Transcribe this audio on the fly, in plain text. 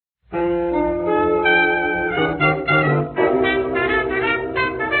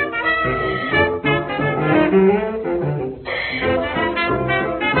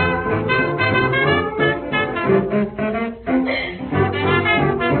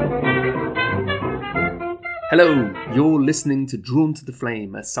Hello, you're listening to Drawn to the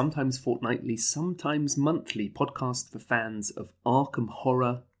Flame, a sometimes fortnightly, sometimes monthly podcast for fans of Arkham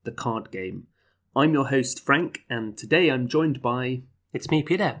Horror, the card game. I'm your host, Frank, and today I'm joined by... It's me,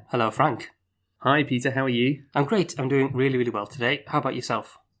 Peter. Hello, Frank. Hi, Peter, how are you? I'm great. I'm doing really, really well today. How about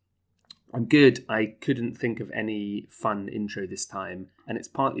yourself? I'm good. I couldn't think of any fun intro this time, and it's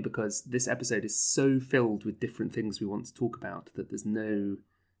partly because this episode is so filled with different things we want to talk about that there's no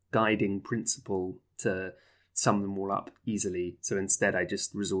guiding principle to sum them all up easily. So instead, I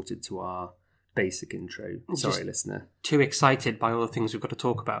just resorted to our basic intro. Sorry, listener. Too excited by all the things we've got to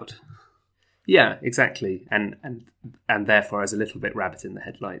talk about. Yeah, exactly. And therefore, I was a little bit rabbit in the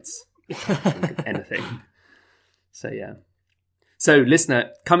headlights. Anything. So, yeah. So,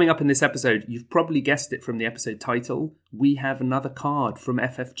 listener, coming up in this episode, you've probably guessed it from the episode title, we have another card from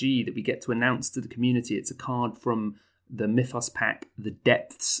FFG that we get to announce to the community. It's a card from the Mythos pack, The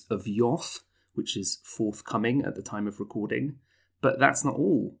Depths of Yoth, which is forthcoming at the time of recording. But that's not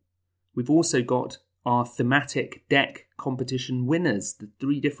all. We've also got our thematic deck competition winners, the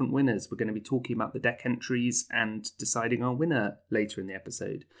 3 different winners. We're going to be talking about the deck entries and deciding our winner later in the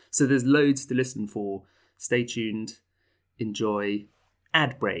episode. So there's loads to listen for. Stay tuned. Enjoy.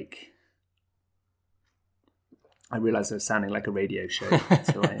 Ad break. I realised I was sounding like a radio show,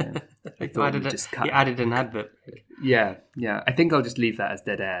 so I thought I'd just cut. You added an advert. Yeah. I think I'll just leave that as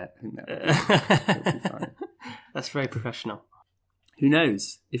dead air. I think that'll be fine. That's very professional. Who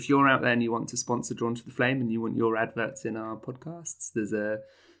knows? If you're out there and you want to sponsor Drawn to the Flame and you want your adverts in our podcasts, there's a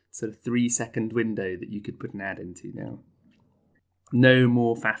sort of 3-second window that you could put an ad into now. No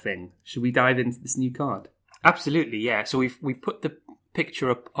more faffing. Should we dive into this new card? Absolutely, yeah. So we put the picture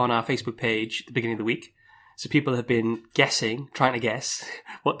up on our Facebook page at the beginning of the week. So people have been trying to guess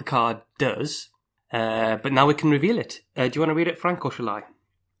what the card does. But now we can reveal it. Do you want to read it, Frank, or shall I?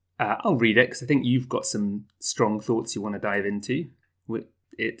 I'll read it, because I think you've got some strong thoughts you want to dive into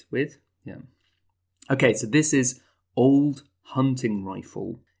with. Yeah. Okay, so this is Old Hunting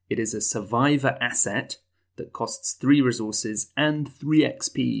Rifle. It is a survivor asset that costs 3 resources and 3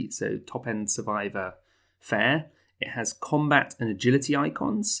 XP, so top-end survivor fare. It has combat and agility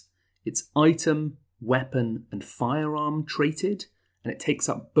icons. It's item, weapon, and firearm traded, and it takes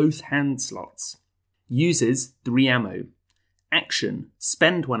up both hand slots. Uses 3 ammo. Action,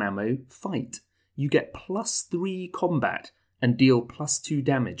 spend 1 ammo, fight. You get +3 combat and deal +2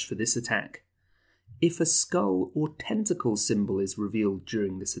 damage for this attack. If a skull or tentacle symbol is revealed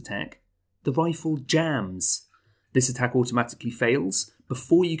during this attack, the rifle jams. This attack automatically fails.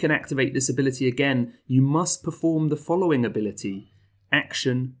 Before you can activate this ability again, you must perform the following ability.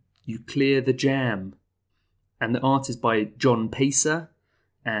 Action, you clear the jam. And the art is by John Pacer,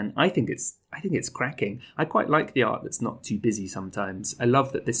 and I think it's cracking. I quite like the art that's not too busy sometimes. I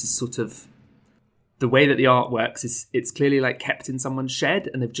love that this is sort of the way that the art works is it's clearly like kept in someone's shed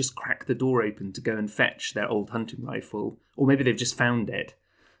and they've just cracked the door open to go and fetch their old hunting rifle, or maybe they've just found it.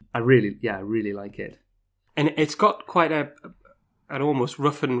 I really like it. And it's got quite an almost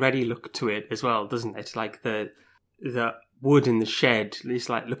rough and ready look to it as well, doesn't it? Like the wood in the shed is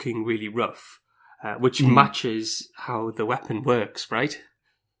like looking really rough, which matches how the weapon works, right?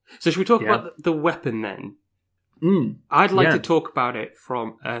 So should we talk about the weapon then? I'd like to talk about it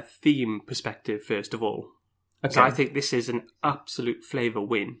from a theme perspective first of all. Okay. So I think this is an absolute flavour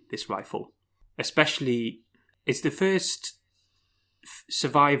win, this rifle. Especially, it's the first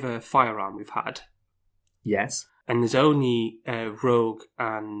survivor firearm we've had. Yes. And there's only Rogue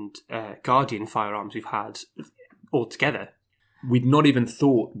and Guardian firearms we've had altogether. We'd not even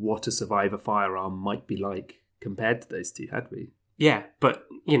thought what a survivor firearm might be like compared to those two, had we? Yeah, but,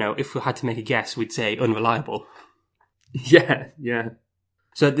 if we had to make a guess, we'd say unreliable. Yeah.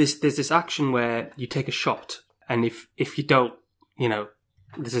 So there's this action where you take a shot, and if you don't,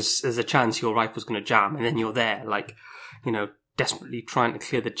 there's a chance your rifle's going to jam, and then you're there, desperately trying to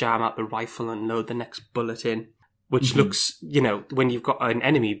clear the jam out the rifle and load the next bullet in, which looks, when you've got an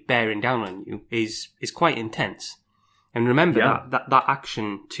enemy bearing down on you, is quite intense. And remember that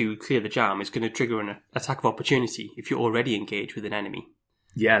action to clear the jam is going to trigger an attack of opportunity if you're already engaged with an enemy.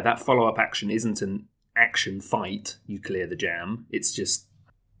 Yeah, that follow-up action isn't an action fight, you clear the jam. It's just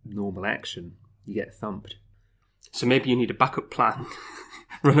normal action. You get thumped. So maybe you need a backup plan.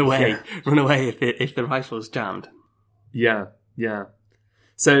 Run away if the rifle's jammed. Yeah.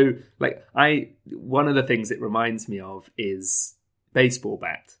 So, one of the things it reminds me of is baseball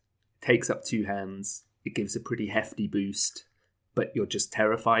bat. Takes up 2 hands. It gives a pretty hefty boost, but you're just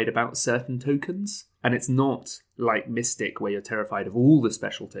terrified about certain tokens. And it's not like Mystic, where you're terrified of all the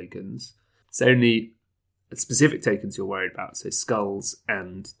special tokens. It's only specific tokens you're worried about, so skulls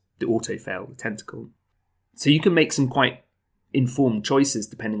and the auto-fail, the tentacle. So you can make some quite informed choices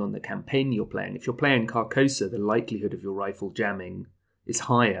depending on the campaign you're playing. If you're playing Carcosa, the likelihood of your rifle jamming is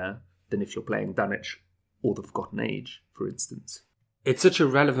higher than if you're playing Dunwich or the Forgotten Age, for instance. It's such a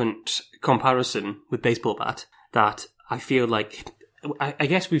relevant comparison with baseball bat that I feel like, I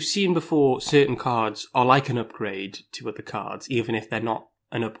guess we've seen before certain cards are like an upgrade to other cards, even if they're not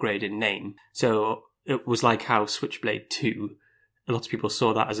an upgrade in name. So it was like how Switchblade 2, a lot of people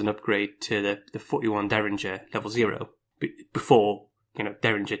saw that as an upgrade to the 41 Derringer level 0 before,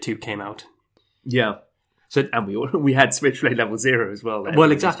 Derringer 2 came out. Yeah. So, and we had Switchblade level 0 as well.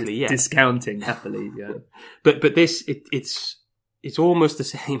 Well, exactly, yeah. Discounting happily, yeah. But this, it's almost the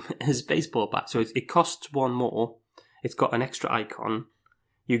same as baseball bat. So it costs one more. It's got an extra icon.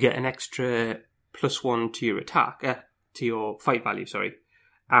 You get an extra +1 to your attack, to your fight value, sorry,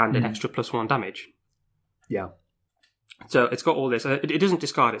 and an extra +1 damage. Yeah. So it's got all this. It doesn't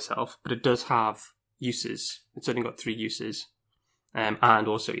discard itself, but it does have uses. It's only got 3 uses. And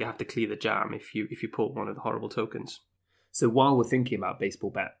also you have to clear the jam if you pull one of the horrible tokens. So while we're thinking about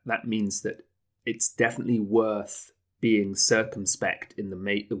baseball bat, that means that it's definitely worth being circumspect in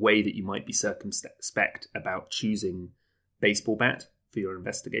the way that you might be circumspect about choosing baseball bat for your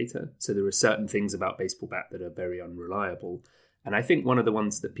investigator. So there are certain things about baseball bat that are very unreliable. And I think one of the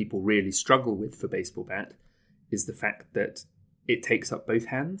ones that people really struggle with for baseball bat is the fact that it takes up both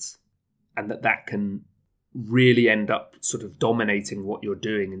hands, and that can really end up sort of dominating what you're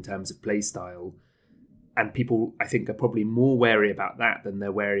doing in terms of play style. And people, I think, are probably more wary about that than they're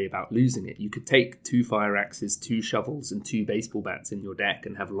wary about losing it. You could take 2 fire axes, 2 shovels, and 2 baseball bats in your deck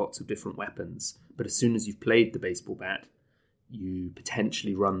and have lots of different weapons. But as soon as you've played the baseball bat, you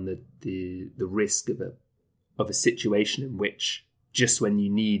potentially run the risk of a situation in which just when you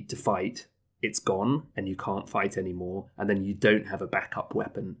need to fight, it's gone and you can't fight anymore, and then you don't have a backup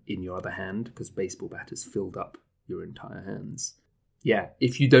weapon in your other hand because baseball bat has filled up your entire hands. Yeah,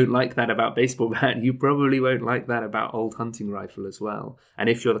 if you don't like that about baseball bat, you probably won't like that about old hunting rifle as well. And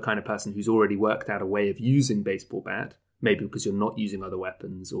if you're the kind of person who's already worked out a way of using baseball bat, maybe because you're not using other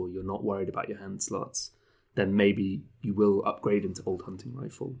weapons or you're not worried about your hand slots, then maybe you will upgrade into old hunting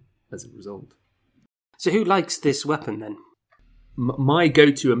rifle as a result. So who likes this weapon then? My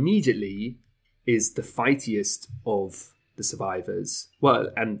go-to immediately is the fightiest of the survivors.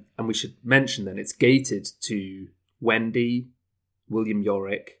 Well, and we should mention then it's gated to Wendy, William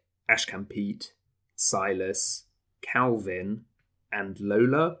Yorick, Ashcan Pete, Silas, Calvin, and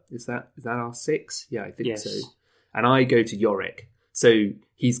Lola. Is that our 6? Yeah, I think so. And I go to Yorick. So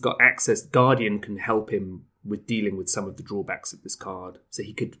he's got access. Guardian can help him with dealing with some of the drawbacks of this card. So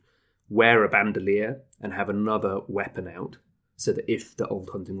he could wear a bandolier and have another weapon out so that if the old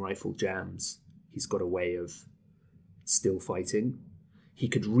hunting rifle jams, he's got a way of still fighting. He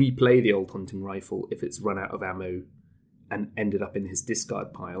could replay the old hunting rifle if it's run out of ammo and ended up in his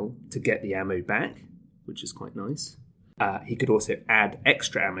discard pile to get the ammo back, which is quite nice. He could also add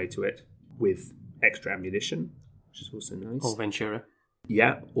extra ammo to it with extra ammunition, which is also nice. Or Ventura.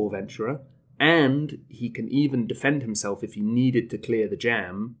 Yeah, or Ventura. And he can even defend himself if he needed to clear the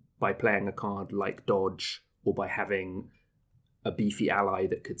jam by playing a card like Dodge or by having a beefy ally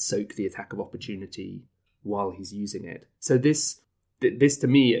that could soak the attack of opportunity while he's using it. So this to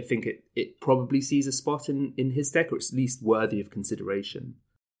me, I think it probably sees a spot in his deck, or it's at least worthy of consideration.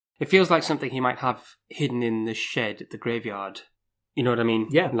 It feels like something he might have hidden in the shed at the graveyard. You know what I mean?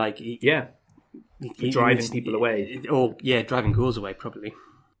 Yeah. Like, driving people away. Or, driving ghouls away, probably.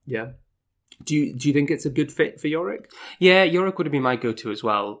 Yeah. Do you think it's a good fit for Yorick? Yeah, Yorick would have been my go-to as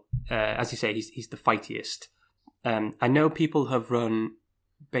well. As you say, he's the fightiest. I know people have run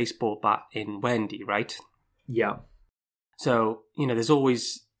baseball bat in Wendy, right? Yeah. So, there's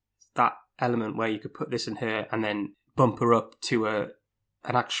always that element where you could put this in her and then bump her up to an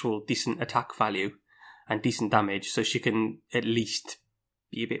actual decent attack value and decent damage, so she can at least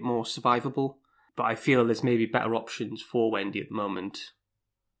be a bit more survivable. But I feel there's maybe better options for Wendy at the moment.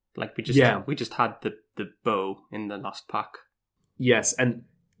 Like we just had the bow in the last pack. Yes, and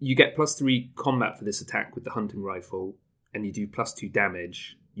you get +3 combat for this attack with the hunting rifle, and you do +2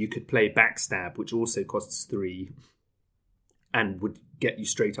 damage. You could play Backstab, which also costs 3, and would get you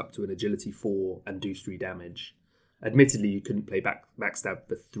straight up to an agility 4 and do 3 damage. Admittedly, you couldn't play Backstab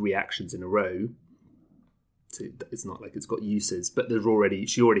for 3 actions in a row, so it's not like it's got uses. But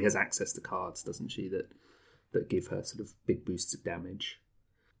she already has access to cards, doesn't she, that give her sort of big boosts of damage.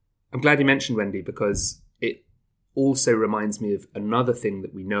 I'm glad you mentioned Wendy, because it also reminds me of another thing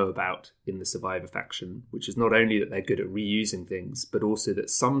that we know about in the Survivor faction, which is not only that they're good at reusing things, but also that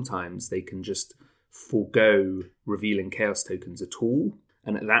sometimes they can just forego revealing chaos tokens at all.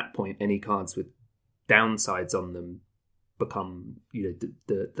 And at that point, any cards with downsides on them become,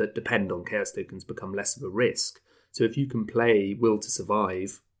 that depend on chaos tokens become less of a risk. So if you can play Will to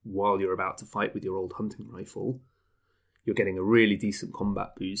Survive while you're about to fight with your old hunting rifle, you're getting a really decent combat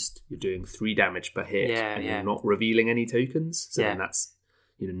boost. You're doing 3 damage per hit, and you're not revealing any tokens. So then that's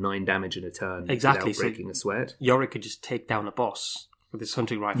 9 damage in a turn without breaking a sweat. Yorick could just take down a boss with his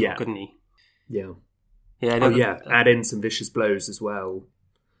hunting rifle, couldn't he? Yeah. Yeah. Add in some vicious blows as well.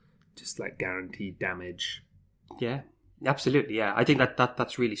 Just like guaranteed damage. Yeah, absolutely. Yeah, I think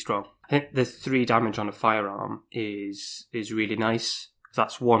that's really strong. I think the 3 damage on a firearm is really nice.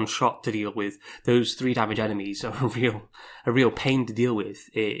 That's 1 shot to deal with. Those 3 damage enemies are a real pain to deal with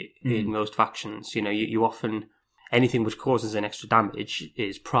in most factions. You often, anything which causes an extra damage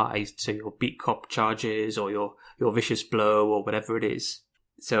is prized. So your beat cop charges or your vicious blow or whatever it is.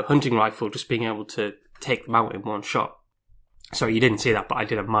 So hunting rifle, just being able to take them out in 1 shot. Sorry, you didn't say that, but I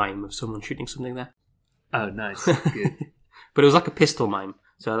did a mime of someone shooting something there. Oh, nice. Good. But it was like a pistol mime,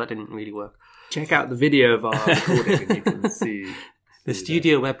 so that didn't really work. Check out the video of our recording and you can see. The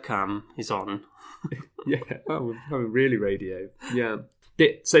studio webcam is on. Yeah, we're having really radio. Yeah.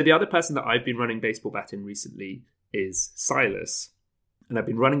 So the other person that I've been running Baseball Bat in recently is Silas. And I've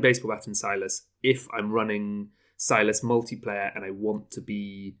been running Baseball Bat and Silas if I'm running Silas multiplayer and I want to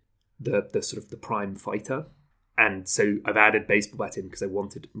be the sort of the prime fighter. And so I've added Baseball Bat in because I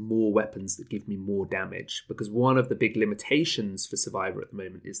wanted more weapons that give me more damage. Because one of the big limitations for Survivor at the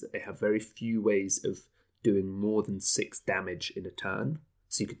moment is that they have very few ways of doing more than 6 damage in a turn.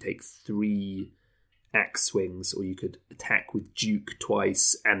 So you could take 3 axe swings, or you could attack with Duke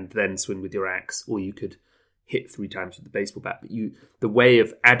twice and then swing with your axe, or you could hit 3 times with the baseball bat. But the way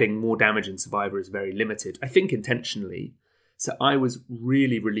of adding more damage in Survivor is very limited, I think intentionally. So I was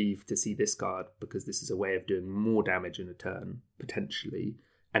really relieved to see this card, because this is a way of doing more damage in a turn, potentially.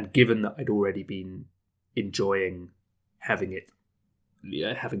 And given that I'd already been enjoying having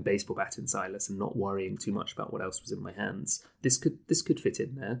Baseball Bat in Silas and not worrying too much about what else was in my hands, this could fit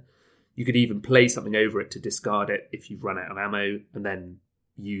in there. You could even play something over it to discard it if you've run out of ammo, and then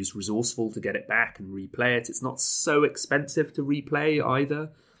use Resourceful to get it back and replay it. It's not so expensive to replay either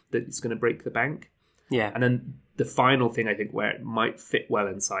that it's going to break the bank. Yeah. And then the final thing I think where it might fit well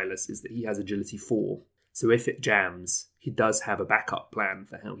in Silas is that he has Agility 4. So if it jams, he does have a backup plan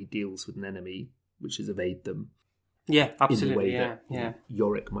for how he deals with an enemy, which is evade them. Yeah, absolutely. In a way that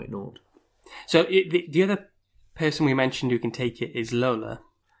Yorick might not. So the other person we mentioned who can take it is Lola.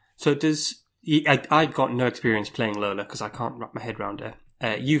 So I've got no experience playing Lola because I can't wrap my head around her.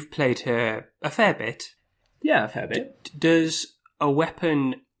 You've played her a fair bit. Yeah, a fair bit. Does a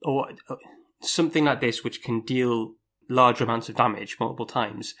weapon or something like this, which can deal large amounts of damage multiple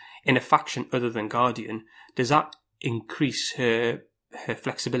times in a faction other than Guardian, does that increase her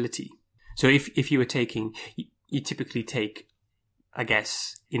flexibility? So if you were taking, you typically take, I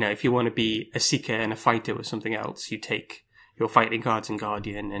guess, if you want to be a Seeker and a Fighter or something else, you take your fighting cards in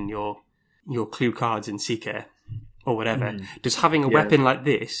Guardian and your clue cards in Seeker or whatever. Does having a weapon like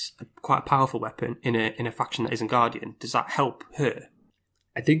this, quite a powerful weapon, in a faction that isn't Guardian, does that help her?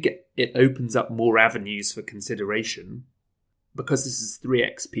 I think it opens up more avenues for consideration. Because this is 3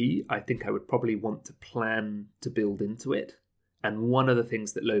 XP, I think I would probably want to plan to build into it. And one of the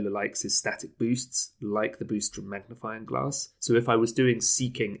things that Lola likes is static boosts, like the boost from Magnifying Glass. So if I was doing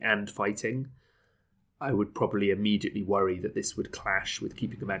Seeking and Fighting, I would probably immediately worry that this would clash with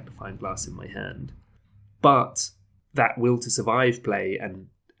keeping a Magnifying Glass in my hand. But that Will to Survive play and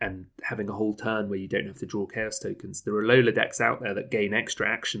having a whole turn where you don't have to draw Chaos tokens, there are Lola decks out there that gain extra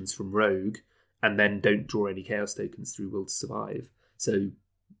actions from Rogue and then don't draw any Chaos tokens through Will to Survive. So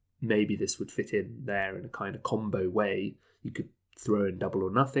maybe this would fit in there in a kind of combo way. You could throw in double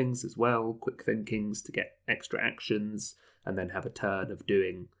or nothings as well, quick thinkings to get extra actions, and then have a turn of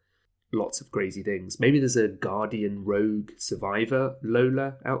doing lots of crazy things. Maybe there's a Guardian Rogue Survivor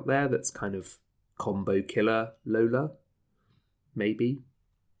Lola out there that's kind of combo killer Lola. Maybe.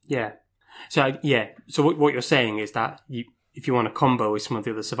 Yeah. So what you're saying is that if you want to combo with some of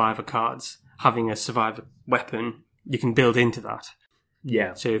the other Survivor cards, having a Survivor weapon, you can build into that.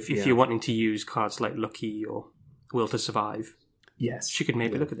 Yeah. So if you're wanting to use cards like Lucky or Will to Survive, yes, she could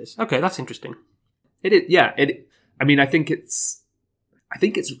maybe look at this. Okay, that's interesting. It is. Yeah. I think it's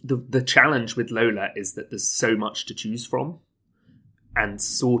the challenge with Lola is that there's so much to choose from, and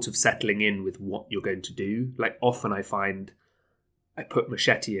sort of settling in with what you're going to do. Like often I find I put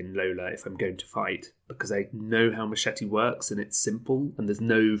Machete in Lola if I'm going to fight, because I know how Machete works and it's simple and there's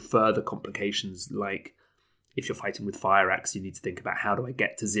no further complications. Like if you're fighting with Fire Axe, you need to think about how do I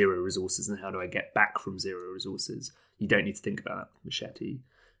get to 0 resources and how do I get back from 0 resources. You don't need to think about that with Machete.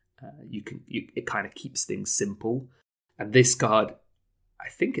 It kind of keeps things simple. And this card, I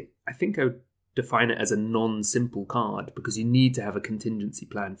think I would define it as a non-simple card, because you need to have a contingency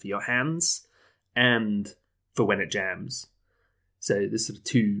plan for your hands and for when it jams. So there's sort of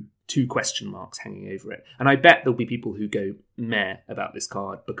two question marks hanging over it. And I bet there'll be people who go meh about this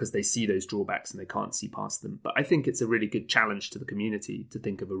card because they see those drawbacks and they can't see past them. But I think it's a really good challenge to the community to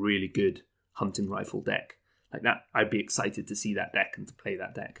think of a really good hunting rifle deck like that. I'd be excited to see that deck and to play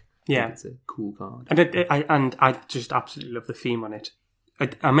that deck. Yeah, it's a cool card. And I just absolutely love the theme on it.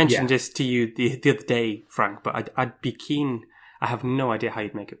 I mentioned this to you the other day, Frank, but I'd be keen. I have no idea how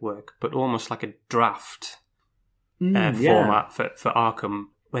you'd make it work, but almost like a draft format for Arkham,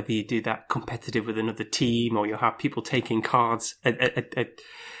 whether you do that competitive with another team or you have people taking cards,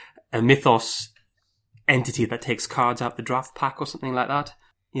 a Mythos entity that takes cards out the draft pack or something like that.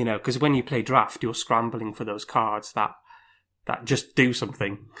 You know, because when you play draft, you're scrambling for those cards that just do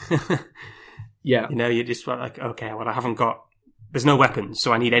something. Yeah. You know, you're just like, okay, well, I haven't got... There's no weapons,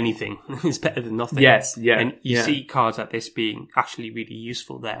 so I need anything. It's better than nothing. Yes, yeah. And you see cards like this being actually really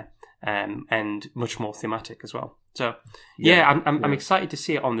useful there, and much more thematic as well. So, I'm excited to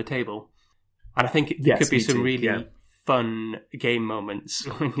see it on the table. And I think it could be some really fun game moments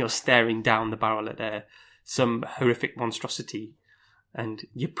when you're staring down the barrel at some horrific monstrosity and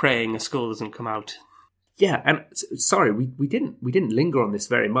you're praying a skull doesn't come out. Yeah, and sorry, we didn't linger on this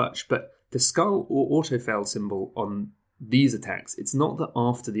very much, but the skull or autofail symbol on these attacks, it's not that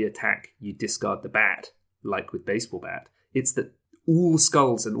after the attack you discard the bat, like with baseball bat. It's that all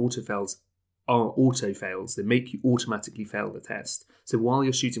skulls and autofails are auto-fails. They make you automatically fail the test. So while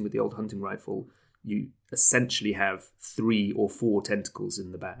you're shooting with the old hunting rifle, you essentially have 3 or 4 tentacles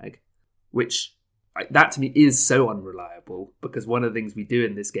in the bag, which... that to me is so unreliable, because one of the things we do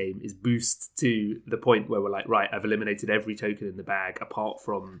in this game is boost to the point where we're like, right, I've eliminated every token in the bag apart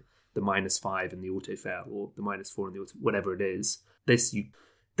from the -5 and the auto fail, or the -4 and the auto, whatever it is.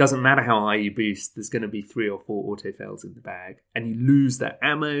 Doesn't matter how high you boost, there's going to be 3 or 4 auto fails in the bag, and you lose that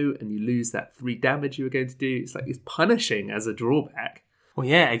ammo and you lose that 3 damage you were going to do. It's like, it's punishing as a drawback. Well,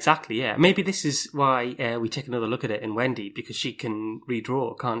 yeah, exactly. Yeah, maybe this is why we take another look at it in Wendy, because she can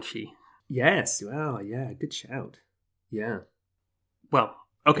redraw, can't she? Yes, well, yeah, good shout. Yeah. Well,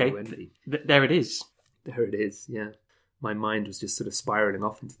 okay, there it is. There it is, yeah. My mind was just sort of spiraling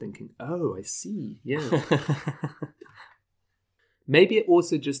off into thinking, oh, I see, yeah. Maybe it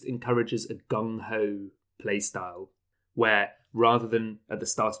also just encourages a gung-ho playstyle, where rather than at the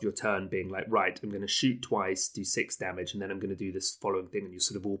start of your turn being like, right, I'm going to shoot twice, do 6 damage, and then I'm going to do this following thing, and you're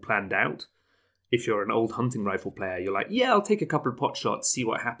sort of all planned out. If you're an old hunting rifle player, you're like, yeah, I'll take a couple of pot shots, see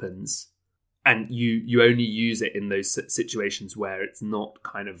what happens. And you only use it in those situations where it's not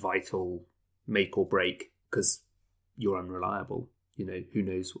kind of vital make or break, because you're unreliable. You know, who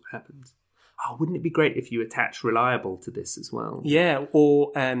knows what happens. Oh, wouldn't it be great if you attach reliable to this as well? Yeah,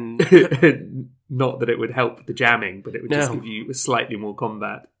 or... Not that it would help the jamming, but it would just give you slightly more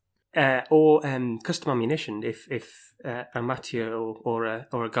combat. Or custom ammunition. If a Mathieu or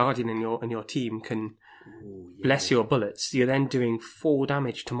a Guardian in your team can bless your bullets, you're then doing 4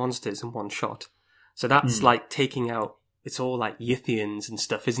 damage to monsters in one shot. So that's like taking out... It's all like Yithians and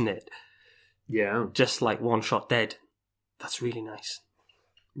stuff, isn't it? Yeah. Just like one shot dead. That's really nice.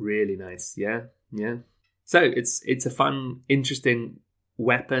 Really nice, yeah. So it's a fun, interesting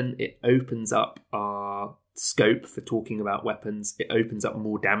weapon. It opens up our scope for talking about weapons. It opens up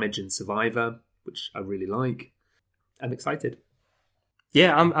more damage in Survivor, which I really like. I'm excited.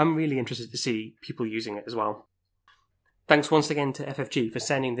 Yeah, I'm really interested to see people using it as well. Thanks once again to FFG for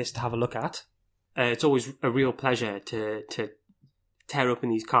sending this to have a look at. It's always a real pleasure to tear open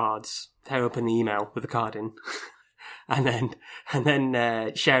these cards, tear open the email with the card in, and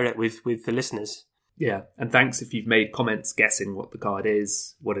then share it with the listeners. Yeah, and thanks if you've made comments guessing what the card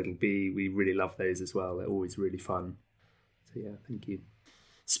is, what it'll be. We really love those as well. They're always really fun. So yeah, thank you.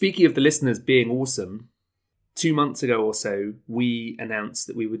 Speaking of the listeners being awesome, 2 months ago or so, we announced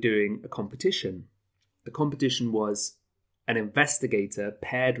that we were doing a competition. The competition was an investigator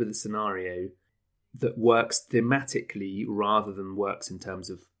paired with a scenario that works thematically rather than works in terms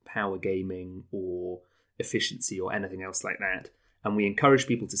of power gaming or efficiency or anything else like that. And we encourage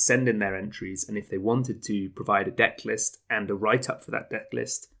people to send in their entries, and if they wanted to provide a deck list and a write-up for that deck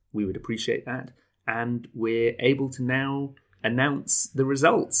list, we would appreciate that. And we're able to now announce the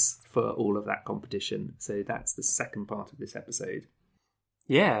results for all of that competition. So that's the second part of this episode.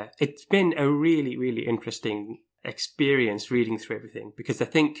 Yeah, it's been a really, really interesting experience reading through everything, because I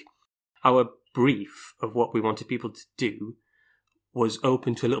think our brief of what we wanted people to do was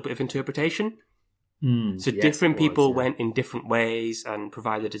open to a little bit of interpretation. So yes, different it was, people yeah. went in different ways and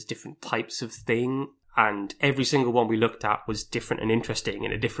provided us different types of thing. And every single one we looked at was different and interesting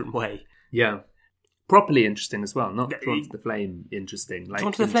in a different way. Yeah. Properly interesting as well, not Drawn to the Flame interesting. Like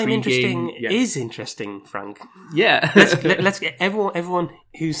Drawn to the Flame intriguing, interesting is interesting, Frank. Yeah. Let's get everyone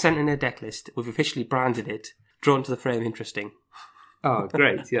who sent in a deck list, we've officially branded it, Drawn to the Flame interesting. Oh,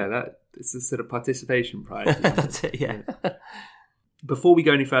 great. Yeah, it's a sort of participation prize. That's it, yeah. Before we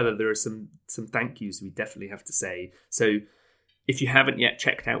go any further, there are some thank yous we definitely have to say. So if you haven't yet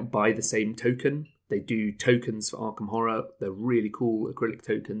checked out By the Same Token, they do tokens for Arkham Horror. They're really cool acrylic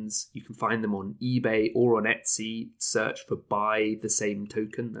tokens. You can find them on eBay or on Etsy. Search for Buy the Same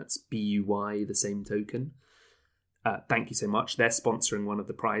Token. That's BUY, the same token. Thank you so much. They're sponsoring one of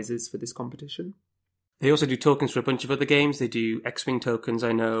the prizes for this competition. They also do tokens for a bunch of other games. They do X-Wing tokens,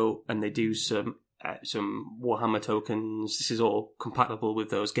 I know, and they do some Warhammer tokens. This is all compatible with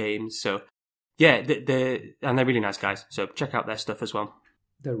those games. So, yeah, they're really nice guys. So check out their stuff as well.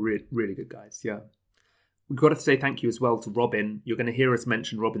 They're really good guys, yeah. We've got to say thank you as well to Robin. You're going to hear us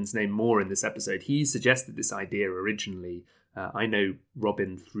mention Robin's name more in this episode. He suggested this idea originally. I know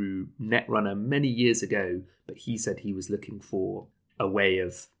Robin through Netrunner many years ago, but he said he was looking for a way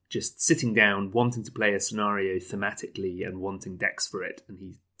of just sitting down, wanting to play a scenario thematically and wanting decks for it. And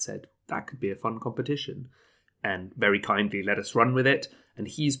he said that could be a fun competition, and very kindly let us run with it. And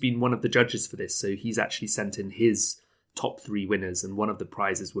he's been one of the judges for this, so he's actually sent in his top 3 winners, and one of the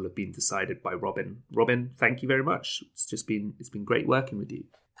prizes will have been decided by Robin. Robin, thank you very much. It's been great working with you.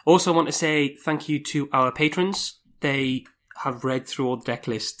 Also want to say thank you to our patrons. They have read through all the deck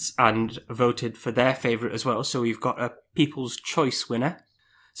lists and voted for their favourite as well. So we've got a People's Choice winner.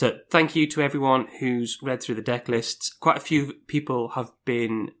 So thank you to everyone who's read through the deck lists. Quite a few people have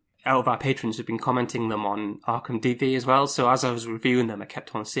been, out of our patrons, have been commenting them on Arkham DV as well. So as I was reviewing them, I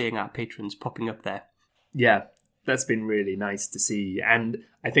kept on seeing our patrons popping up there. Yeah, that's been really nice to see. And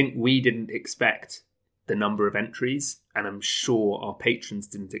I think we didn't expect the number of entries, and I'm sure our patrons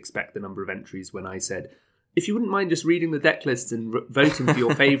didn't expect the number of entries when I said, if you wouldn't mind just reading the deck lists and voting for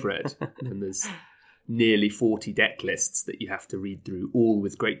your favourite. And there's nearly 40 deck lists that you have to read through, all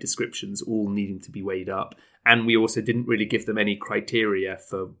with great descriptions, all needing to be weighed up. And we also didn't really give them any criteria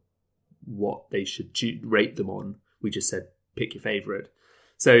for what they should rate them on. We just said, pick your favourite.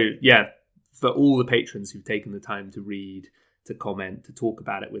 So, yeah, for all the patrons who've taken the time to read, to comment, to talk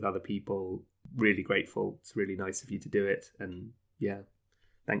about it with other people, really grateful. It's really nice of you to do it. And yeah,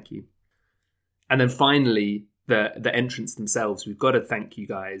 thank you. And then finally, the entrants themselves. We've got to thank you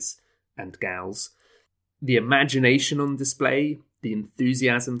guys and gals. The imagination on display, the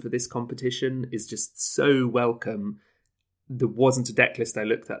enthusiasm for this competition is just so welcome. There wasn't a deck list I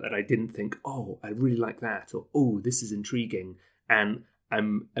looked at that I didn't think, oh, I really like that, or oh, this is intriguing. And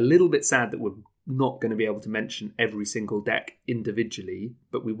I'm a little bit sad that we're not going to be able to mention every single deck individually,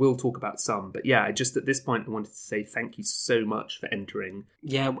 but we will talk about some. But yeah, just at this point, I wanted to say thank you so much for entering.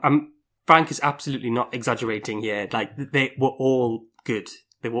 Yeah, Frank is absolutely not exaggerating here. Like, they were all good.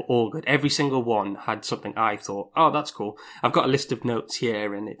 They were all good. Every single one had something I thought, oh, that's cool. I've got a list of notes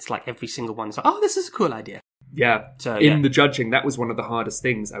here, and it's like every single one's like, oh, this is a cool idea. Yeah. So in the judging, that was one of the hardest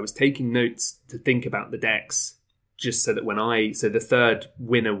things. I was taking notes to think about the decks, just so that so the third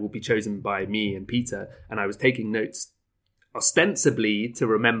winner will be chosen by me and Peter, and I was taking notes ostensibly to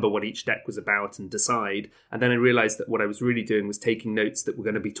remember what each deck was about and decide, and then I realised that what I was really doing was taking notes that were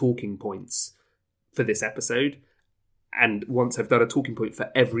going to be talking points for this episode. And once I've done a talking point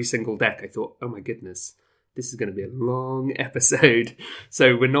for every single deck, I thought, oh my goodness, this is going to be a long episode.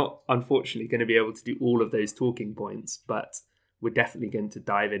 So we're not, unfortunately, going to be able to do all of those talking points, but we're definitely going to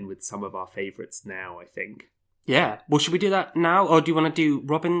dive in with some of our favourites now, I think. Yeah. Well, should we do that now, or do you want to do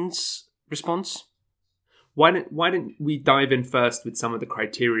Robin's response? Why don't we dive in first with some of the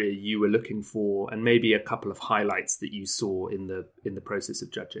criteria you were looking for, and maybe a couple of highlights that you saw in the process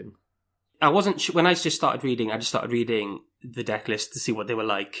of judging? I wasn't sure, when I just started reading the deck list to see what they were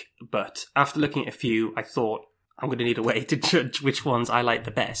like. But after looking at a few, I thought I'm going to need a way to judge which ones I like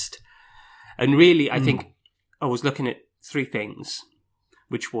the best. And really, I think I was looking at 3 things,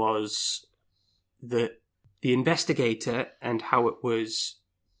 which was the investigator and how it was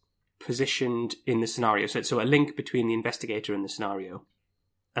positioned in the scenario. So a link between the investigator and the scenario,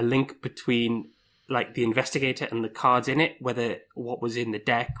 a link between like the investigator and the cards in it, whether what was in the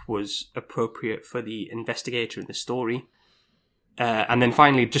deck was appropriate for the investigator in the story, and then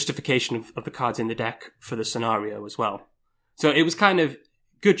finally justification of the cards in the deck for the scenario as well. So it was kind of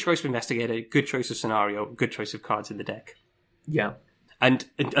good choice of investigator, good choice of scenario, good choice of cards in the deck. Yeah. And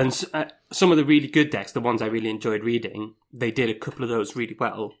some of the really good decks, the ones I really enjoyed reading, they did a couple of those really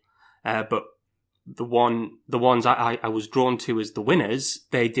well. But the ones I was drawn to as the winners,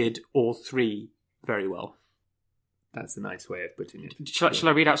 they did all three very well. That's a nice way of putting it. Shall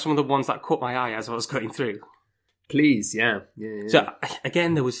I read out some of the ones that caught my eye as I was going through? Please, yeah. So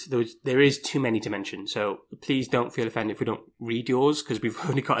again, there is too many to mention. So please don't feel offended if we don't read yours, because we've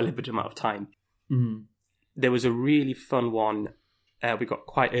only got a limited amount of time. Mm. There was a really fun one we got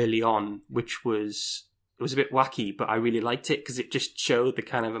quite early on, which was a bit wacky, but I really liked it because it just showed the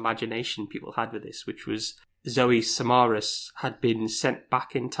kind of imagination people had with this, which was Zoe Samaras had been sent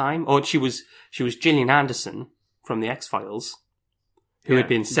back in time, or she was Gillian Anderson from the X-Files, who had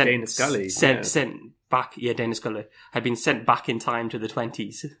been sent Dana Scully, sent back. Yeah, Dana Scully had been sent back in time to the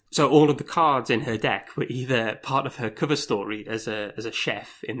 20s. So all of the cards in her deck were either part of her cover story as a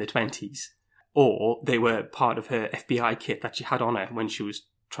chef in the 20s, or they were part of her FBI kit that she had on her when she was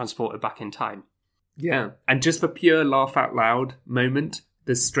transported back in time. Yeah, and just for pure laugh out loud moment,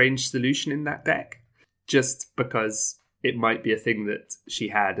 the strange solution in that deck, just because it might be a thing that she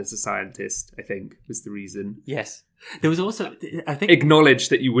had as a scientist, I think, was the reason. Yes. There was also, I think... Acknowledge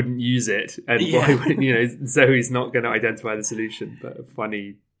that you wouldn't use it, and why wouldn't, Zoe's not going to identify the solution, but a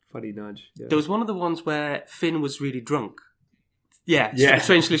funny nudge. Yeah. There was one of the ones where Finn was really drunk. Yeah.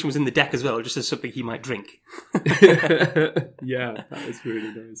 Strange Solution was in the deck as well, just as something he might drink. Yeah, that was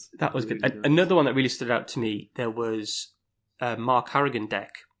really nice. That was good. Nice. Another one that really stood out to me, there was a Mark Harrigan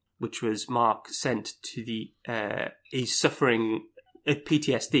deck, which was Mark sent to the... he's suffering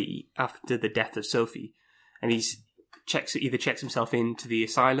PTSD after the death of Sophie, and he's either checks himself into the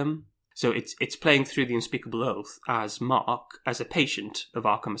asylum. So it's playing through the Unspeakable Oath as Mark, as a patient of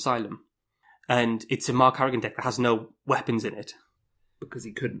Arkham Asylum. And it's a Mark Harrigan deck that has no weapons in it. Because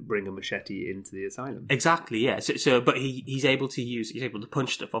he couldn't bring a machete into the asylum. Exactly, yeah. But he's able to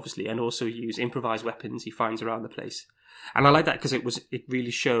punch stuff, obviously, and also use improvised weapons he finds around the place. And I like that because it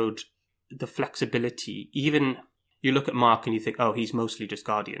really showed the flexibility. Even you look at Mark and you think, oh, he's mostly just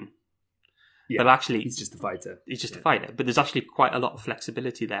Guardian. Yeah, but actually... he's just a fighter. He's just a fighter. But there's actually quite a lot of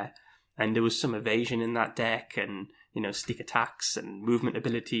flexibility there. And there was some evasion in that deck and, sneak attacks and movement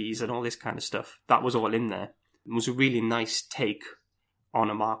abilities and all this kind of stuff. That was all in there. It was a really nice take on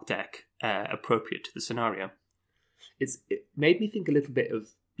a Mark deck, appropriate to the scenario. It made me think a little bit of,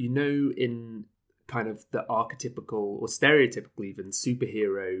 in kind of the archetypical or stereotypical even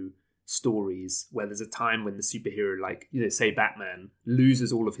superhero stories where there's a time when the superhero, like, say Batman,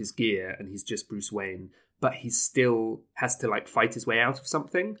 loses all of his gear and he's just Bruce Wayne, but he still has to, like, fight his way out of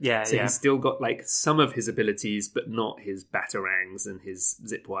something. So he's still got, like, some of his abilities, but not his batarangs and his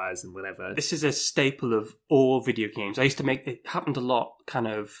zip wires and whatever. This is a staple of all video games. It happened a lot kind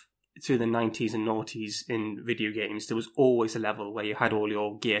of through the 90s and noughties in video games. There was always a level where you had all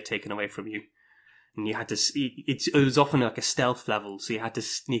your gear taken away from you. And you had to... It was often like a stealth level, so you had to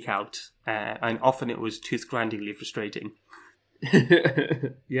sneak out. And often it was tooth-grindingly frustrating.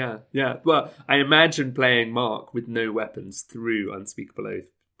 Yeah. Well, I imagine playing Mark with no weapons through Unspeakable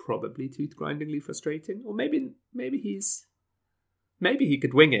Oath probably tooth-grindingly frustrating. Or maybe he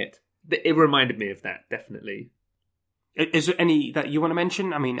could wing it. It reminded me of that, definitely. Is there any that you want to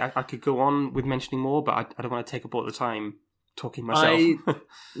mention? I mean, I could go on with mentioning more, but I don't want to take up all the time talking myself.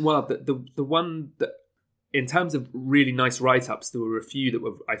 The one that, in terms of really nice write-ups, there were a few that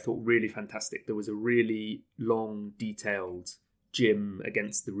were, I thought, really fantastic. There was a really long, detailed Jim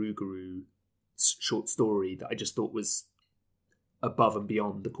against the Rougarou short story that I just thought was above and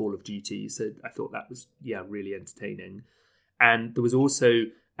beyond the Call of Duty. So I thought that was, really entertaining. And there was also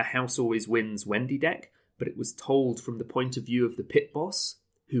a House Always Wins Wendy deck, but it was told from the point of view of the pit boss,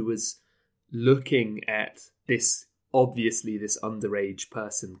 who was looking at this underage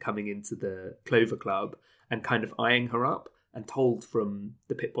person coming into the Clover Club and kind of eyeing her up, and told from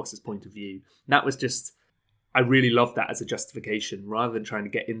the pit boss's point of view. And that was just... I really loved that as a justification, rather than trying to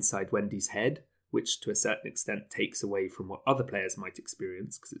get inside Wendy's head, which to a certain extent takes away from what other players might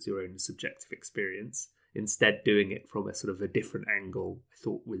experience, because it's your own subjective experience. Instead, doing it from a sort of a different angle, I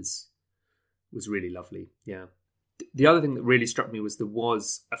thought was really lovely. Yeah. The other thing that really struck me was there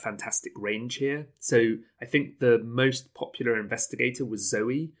was a fantastic range here. So I think the most popular investigator was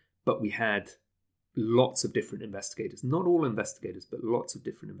Zoe, but we had lots of different investigators. Not all investigators, but lots of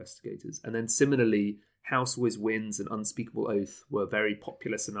different investigators. And then similarly, House Always Wins and Unspeakable Oath were very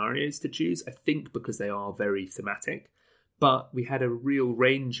popular scenarios to choose, I think because they are very thematic. But we had a real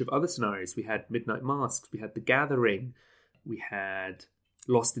range of other scenarios. We had Midnight Masks, we had The Gathering, we had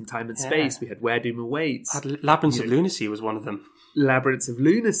Lost in Time and Space, we had Where Doom Awaits. Labyrinths of Lunacy was one of them. Labyrinths of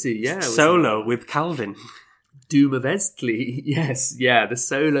Lunacy, yeah. Solo with Calvin. Doom of Estley, yes. Yeah, the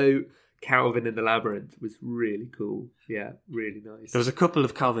solo Calvin in the Labyrinth was really cool. Yeah, really nice. There was a couple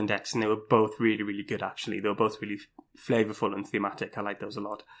of Calvin decks, and they were both really, really good, actually. They were both really flavourful and thematic. I like those a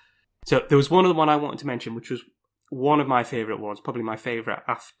lot. So there was one other one I wanted to mention, which was one of my favourite ones, probably my favourite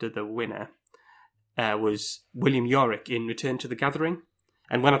after the winner, was William Yorick in Return to the Gathering.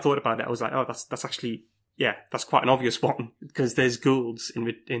 And when I thought about it, I was like, oh, that's actually, yeah, that's quite an obvious one, because there's Goulds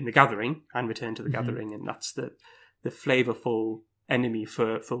in the Gathering and Return to the Gathering, and that's the flavourful enemy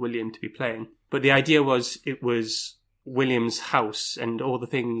for William to be playing. But the idea was, it was William's house, and all the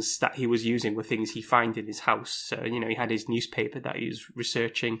things that he was using were things he found in his house. So, he had his newspaper that he was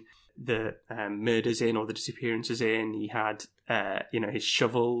researching the murders in, or the disappearances in. He had, his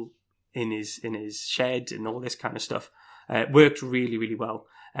shovel in his shed and all this kind of stuff. It worked really, really well.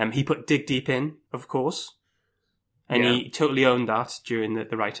 He put Dig Deep in, of course, and he totally owned that during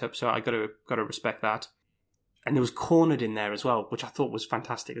the write-up, so I got to respect that. And there was Cornered in there as well, which I thought was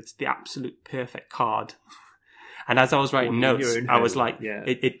fantastic. It's the absolute perfect card. And as I was writing notes, I was like,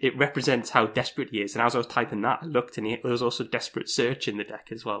 it represents how desperate he is. And as I was typing that, I looked, and there was also Desperate Search in the deck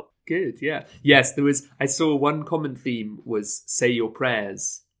as well. Good, yeah. Yes, I saw one common theme was Say Your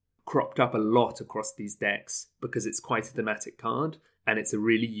Prayers cropped up a lot across these decks, because it's quite a thematic card, and it's a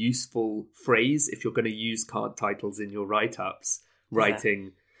really useful phrase if you're going to use card titles in your write-ups.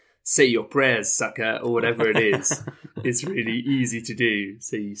 Writing, Say Your Prayers, sucker, or whatever it is. It's really easy to do,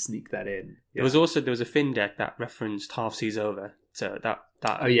 so you sneak that in. Yeah. There was a Finn deck that referenced Half Seas Over, so that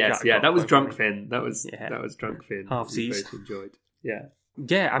was Drunk Finn. That was Drunk Finn. Half Seas. Both enjoyed. Yeah.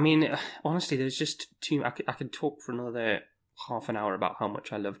 Yeah, I mean, honestly, there's just too. I could talk for another half an hour about how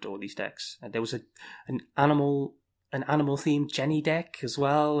much I loved all these decks. There was an animal themed Jenny deck as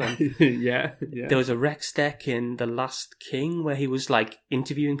well, and yeah. There was a Rex deck in The Last King where he was like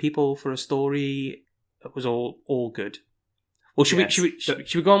interviewing people for a story. It was all good. Well, should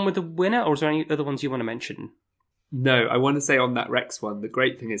we go on with the winner, or is there any other ones you want to mention? No, I want to say on that Rex one, the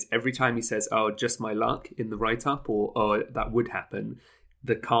great thing is every time he says, "Oh, just my luck" in the write-up, or "Oh, that would happen,"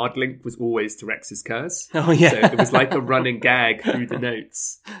 the card link was always to Rex's Curse. Oh yeah, so it was like a running gag through the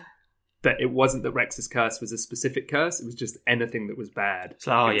notes. That it wasn't that Rex's Curse was a specific curse; it was just anything that was bad. So,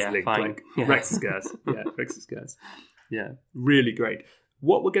 fine. Like Rex's Curse, Rex's Curse, really great.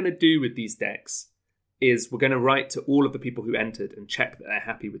 What we're going to do with these decks is we're going to write to all of the people who entered and check that they're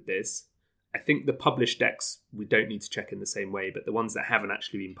happy with this. I think the published decks we don't need to check in the same way, but the ones that haven't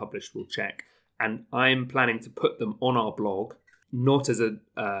actually been published we'll check. And I'm planning to put them on our blog, not as an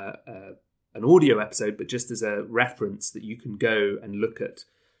audio episode, but just as a reference that you can go and look at.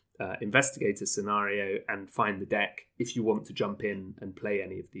 Investigator scenario and find the deck if you want to jump in and play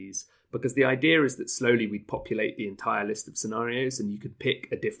any of these, because the idea is that slowly we'd populate the entire list of scenarios, and you could pick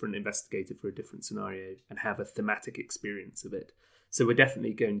a different investigator for a different scenario and have a thematic experience of it. So we're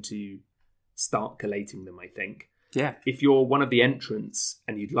definitely going to start collating them, I think. Yeah. If you're one of the entrants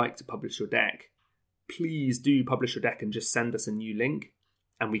and you'd like to publish your deck, please do publish your deck and just send us a new link,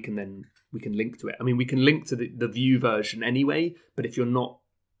 and we can link to it. I mean, we can link to the view version anyway, but if you're not,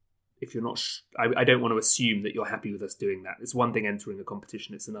 I don't want to assume that you're happy with us doing that. It's one thing entering a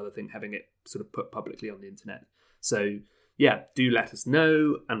competition. It's another thing having it sort of put publicly on the internet. So yeah, do let us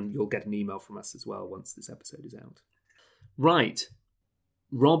know, and you'll get an email from us as well once this episode is out. Right.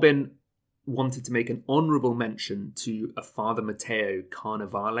 Robin wanted to make an honourable mention to a Father Matteo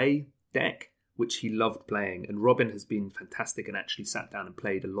Carnevale deck, which he loved playing. And Robin has been fantastic and actually sat down and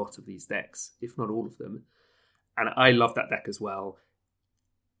played a lot of these decks, if not all of them. And I love that deck as well.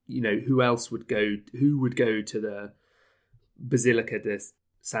 Who would go to the Basilica di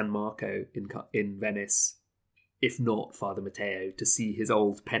San Marco in Venice, if not Father Matteo, to see his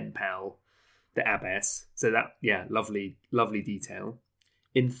old pen pal, the abbess? So that, lovely detail.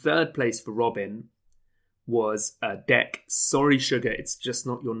 In third place for Robin was a deck, Sorry Sugar, It's Just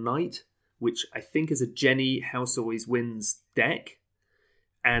Not Your Night, which I think is a Jenny House Always Wins deck.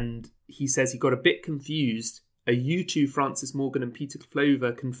 And he says he got a bit confused. Are you two Francis Morgan and Peter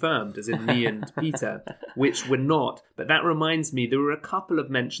Clover confirmed, as in me and Peter? Which we're not. But that reminds me, there were a couple of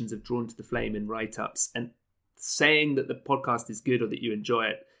mentions of Drawn to the Flame in write-ups, and saying that the podcast is good or that you enjoy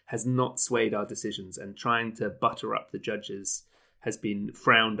it has not swayed our decisions, and trying to butter up the judges has been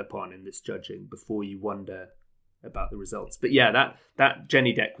frowned upon in this judging before you wonder about the results. But yeah, that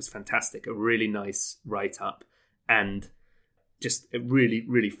Jenny deck was fantastic. A really nice write-up, and just a really,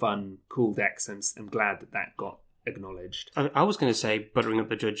 really fun, cool deck. So I'm glad that got acknowledged. I was going to say buttering up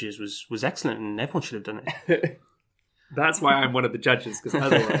the judges was excellent, and everyone should have done it. That's why I'm one of the judges, because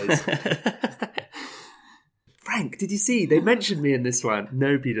otherwise... Frank, did you see? They mentioned me in this one.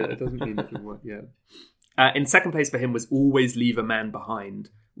 No, Peter, that doesn't mean anything. Yeah. In second place for him was Always Leave a Man Behind,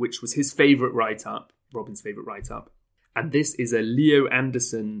 which was his favourite write-up, Robin's favourite write-up. And this is a Leo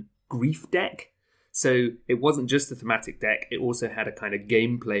Anderson grief deck. So it wasn't just a thematic deck, it also had a kind of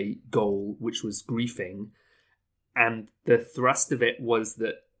gameplay goal, which was griefing. And the thrust of it was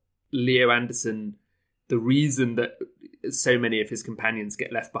that Leo Anderson, the reason that so many of his companions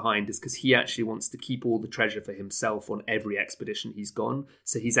get left behind is because he actually wants to keep all the treasure for himself on every expedition he's gone.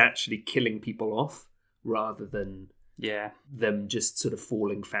 So he's actually killing people off rather than them just sort of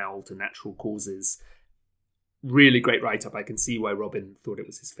falling foul to natural causes. Really great write-up. I can see why Robin thought it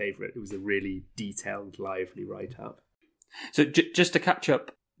was his favourite. It was a really detailed, lively write-up. So just to catch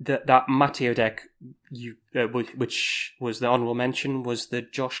up, that Matteo deck, which was the honourable mention, was the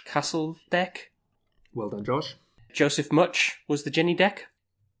Josh Castle deck. Well done, Josh. Joseph Much was the Jenny deck.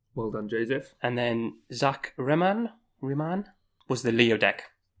 Well done, Joseph. And then Zach Riemann was the Leo deck.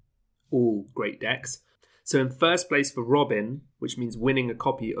 All great decks. So in first place for Robin, which means winning a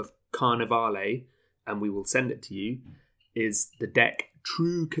copy of Carnivale, and we will send it to you, is the deck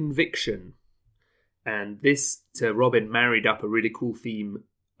True Conviction. And this, to Robin, married up a really cool theme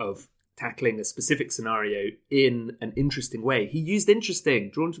of tackling a specific scenario in an interesting way. He used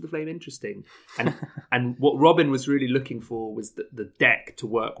interesting, drawn to the flame interesting. And what Robin was really looking for was the deck to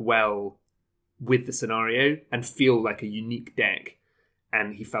work well with the scenario and feel like a unique deck.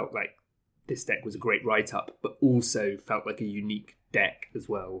 And he felt like this deck was a great write-up, but also felt like a unique deck as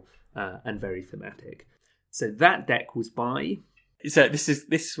well. And very thematic. So that deck was by... So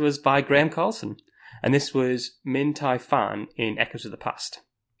this was by Graham Carlson, and this was Min Tai Fan in Echoes of the Past.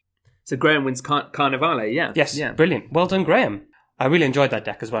 So Graham wins Carnivale, yeah. Yes, yeah. Brilliant. Well done, Graham. I really enjoyed that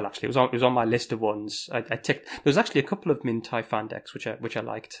deck as well, actually. It was on my list of ones. I ticked. There was actually a couple of Min Tai Fan decks which I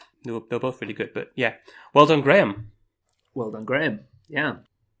liked. They were both really good, but yeah. Well done, Graham. Well done, Graham. Yeah.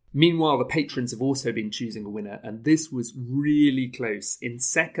 Meanwhile, the patrons have also been choosing a winner, and this was really close. In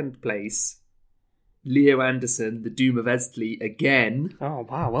second place, Leo Anderson, the Doom of Estley, again. Oh,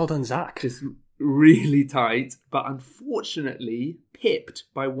 wow. Well done, Zach. Just really tight, but unfortunately pipped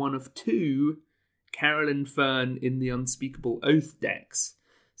by one of two Carolyn Fern in the Unspeakable Oath decks.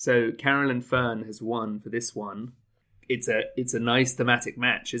 So Carolyn Fern has won for this one. It's a nice thematic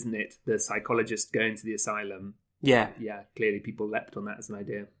match, isn't it? The psychologist going to the asylum. Yeah. Yeah, clearly people leapt on that as an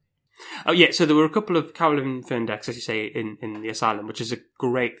idea. Oh, yeah, so there were a couple of Carolyn Fern decks, as you say, in the Asylum, which is a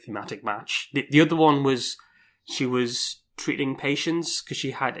great thematic match. The other one was, she was treating patients, because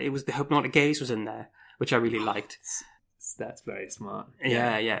it was the Hypnotic Gaze was in there, which I really liked. That's very smart.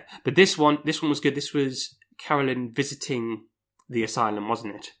 Yeah. But this one was good. This was Carolyn visiting the Asylum,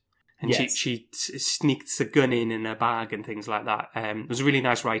 wasn't it? And yes. she sneaked a gun in her bag and things like that. It was a really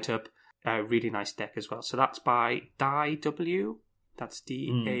nice write-up, a really nice deck as well. So that's by DaiW. That's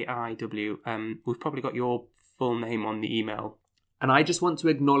DAIW. We've probably got your full name on the email. And I just want to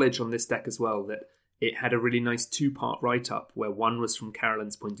acknowledge on this deck as well that it had a really nice two-part write-up where one was from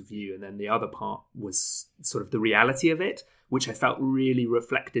Carolyn's point of view and then the other part was sort of the reality of it, which I felt really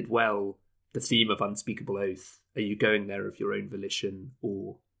reflected well the theme of Unspeakable Oath. Are you going there of your own volition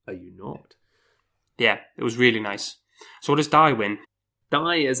or are you not? Yeah, it was really nice. So what does Dai win?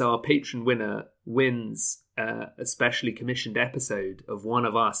 Dai, as our patron winner, wins a specially commissioned episode of one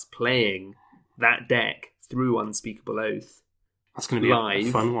of us playing that deck through Unspeakable Oath. That's going to be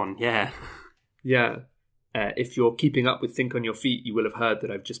a fun one, yeah. Yeah. If you're keeping up with Think on Your Feet, you will have heard that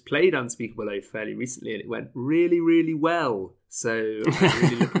I've just played Unspeakable Oath fairly recently and it went really, really well. So I'm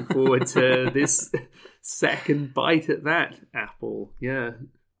really looking forward to this second bite at that apple. Yeah.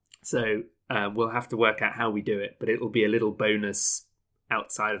 So we'll have to work out how we do it, but it'll be a little bonus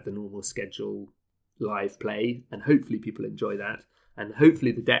outside of the normal schedule live play, and hopefully people enjoy that, and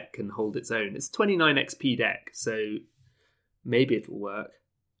hopefully the deck can hold its own. It's a 29 XP deck, so maybe it'll work.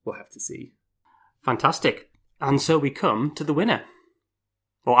 We'll have to see. Fantastic. And so we come to the winner.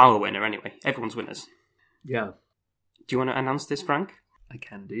 Or our winner, anyway. Everyone's winners. Yeah. Do you want to announce this, Frank? I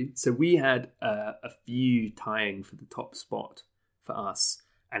can do. So we had a few tying for the top spot for us,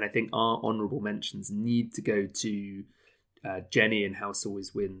 and I think our honourable mentions need to go to Jenny in House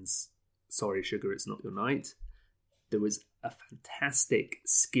Always Wins. Sorry, Sugar, It's Not Your Night. There was a fantastic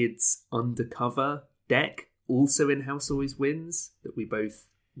Skids Undercover deck, also in House Always Wins, that we both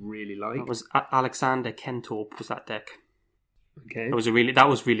really liked. That was Alexander Kentorp was that deck. Okay. That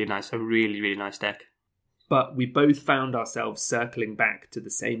was really nice, a really, really nice deck. But we both found ourselves circling back to the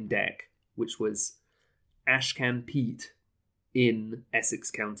same deck, which was Ashcan Pete in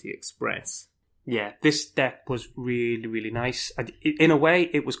Essex County Express. Yeah, this deck was really, really nice. In a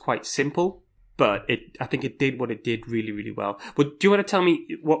way, it was quite simple, but I think it did what it did really, really well. But do you want to tell me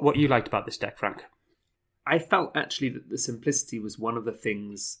what you liked about this deck, Frank? I felt actually that the simplicity was one of the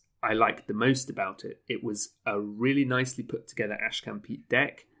things I liked the most about it. It was a really nicely put together Ashcan Pete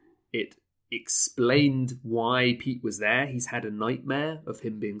deck. It explained why Pete was there. He's had a nightmare of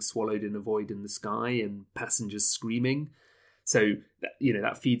him being swallowed in a void in the sky and passengers screaming. So,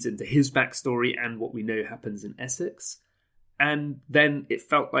 that feeds into his backstory and what we know happens in Essex. And then it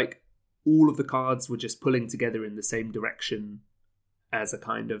felt like all of the cards were just pulling together in the same direction as a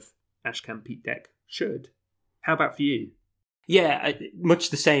kind of Ashcan Pete deck should. How about for you? Yeah,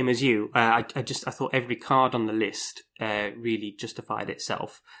 much the same as you. I thought every card on the list really justified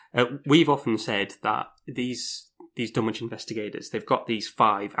itself. We've often said that these Dunwich investigators, they've got these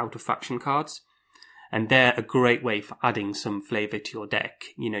 5 out of faction cards, and they're a great way for adding some flavour to your deck.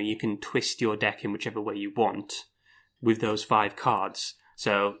 You can twist your deck in whichever way you want with those 5 cards.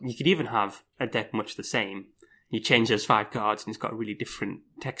 So you could even have a deck much the same. You change those 5 cards and it's got a really different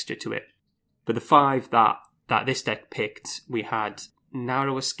texture to it. But the 5 that this deck picked, we had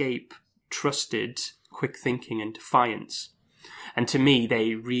Narrow Escape, Trusted, Quick Thinking, and Defiance. And to me,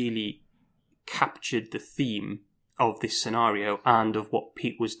 they really captured the theme of this scenario and of what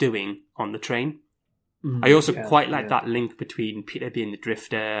Pete was doing on the train. I also quite like that link between Peter being the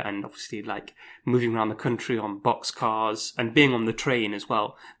drifter and obviously like moving around the country on boxcars and being on the train as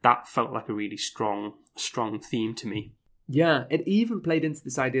well. That felt like a really strong theme to me. Yeah, it even played into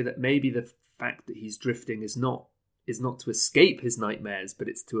this idea that maybe the fact that he's drifting is not to escape his nightmares, but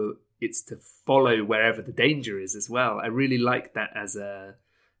it's to follow wherever the danger is as well. I really like that as a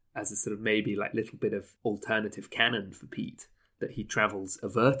sort of maybe like little bit of alternative canon for Pete, that he travels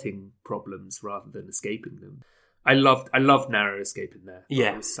averting problems rather than escaping them. I loved Narrow Escape in there.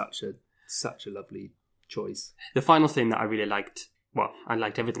 Yeah, it was such a lovely choice. The final thing that I really liked, well, I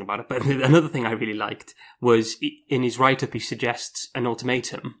liked everything about it, but another thing I really liked was in his write-up he suggests an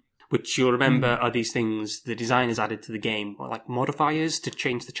ultimatum, which you'll remember are these things the designers added to the game, like modifiers to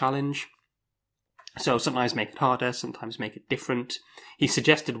change the challenge. So sometimes make it harder, sometimes make it different. He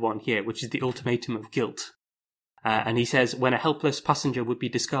suggested one here, which is the ultimatum of guilt. And he says, when a helpless passenger would be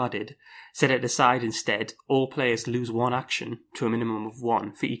discarded, set it aside instead, all players lose 1 action to a minimum of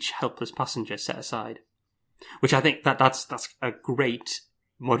 1 for each helpless passenger set aside. Which I think that's a great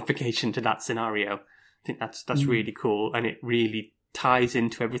modification to that scenario. I think that's really cool, and it really ties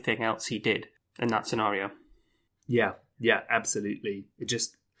into everything else he did in that scenario. Yeah, absolutely.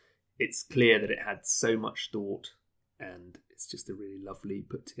 It's clear that it had so much thought, and it's just a really lovely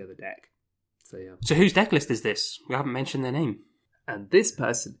put together deck. So yeah. So whose deck list is this? We haven't mentioned their name. And this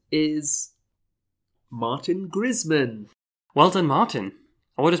person is Martin Grisman. Well done, Martin.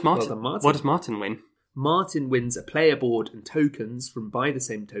 What does Martin? Well done, Martin. What does Martin win? Martin wins a player board and tokens from Buy the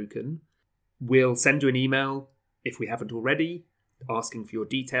Same Token. We'll send you an email if we haven't already, asking for your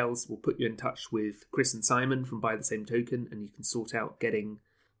details. We'll put you in touch with Chris and Simon from Buy the Same Token, and you can sort out getting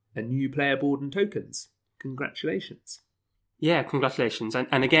a new player board and tokens. Congratulations. Yeah, congratulations.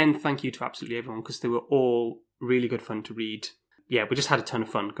 And again, thank you to absolutely everyone, because they were all really good fun to read. Yeah, we just had a ton of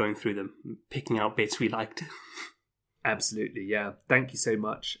fun going through them, picking out bits we liked. Absolutely, yeah. Thank you so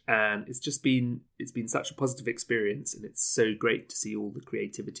much. And it's been such a positive experience, and it's so great to see all the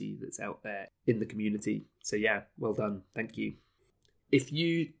creativity that's out there in the community. So yeah, well done. Thank you. If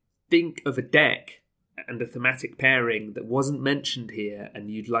you think of a deck and a thematic pairing that wasn't mentioned here and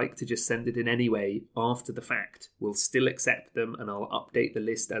you'd like to just send it in anyway after the fact, we'll still accept them, and I'll update the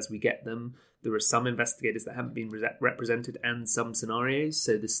list as we get them. There are some investigators that haven't been represented and some scenarios,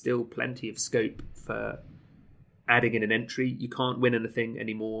 so there's still plenty of scope for adding in an entry. You can't win anything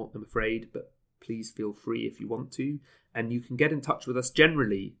anymore, I'm afraid, but please feel free if you want to. And you can get in touch with us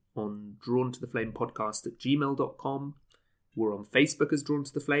generally on drawntotheflamepodcast@gmail.com. We're on Facebook as Drawn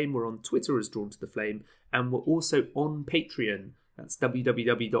to the Flame. We're on Twitter as Drawn to the Flame. And we're also on Patreon. That's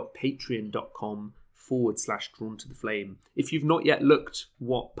www.patreon.com/Drawn to the Flame. If you've not yet looked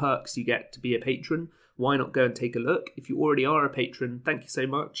what perks you get to be a patron, why not go and take a look? If you already are a patron, thank you so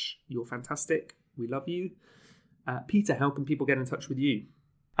much. You're fantastic. We love you. Peter, how can people get in touch with you?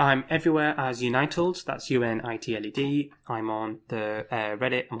 I'm everywhere as Unitled. That's UNITLED. I'm on the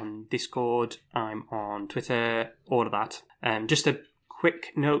Reddit. I'm on Discord. I'm on Twitter. All of that. Just a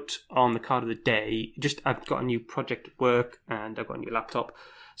quick note on the card of the day. I've got a new project at work and I've got a new laptop,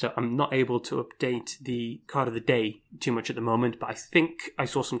 so I'm not able to update the card of the day too much at the moment. But I think I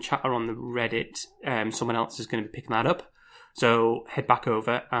saw some chatter on the Reddit. Someone else is going to be picking that up. So head back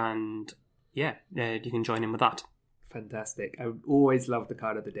over and you can join in with that. Fantastic. I always love the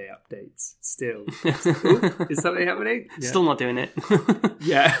card of the day updates. Still. Is something happening? Yeah. Still not doing it.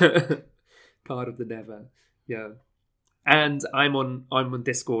 Yeah. Card of the never. Yeah. And I'm on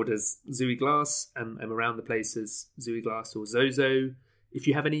Discord as Zooey Glass, and I'm around the place as Zooey Glass or Zozo. If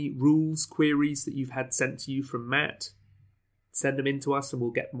you have any rules queries that you've had sent to you from Matt, send them in to us and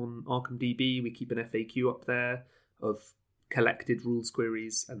we'll get them on ArkhamDB. We keep an FAQ up there of collected rules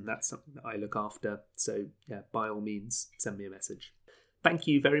queries, and that's something that I look after. So yeah, by all means, send me a message. Thank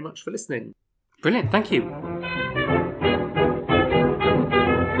you very much for listening. Brilliant, thank you.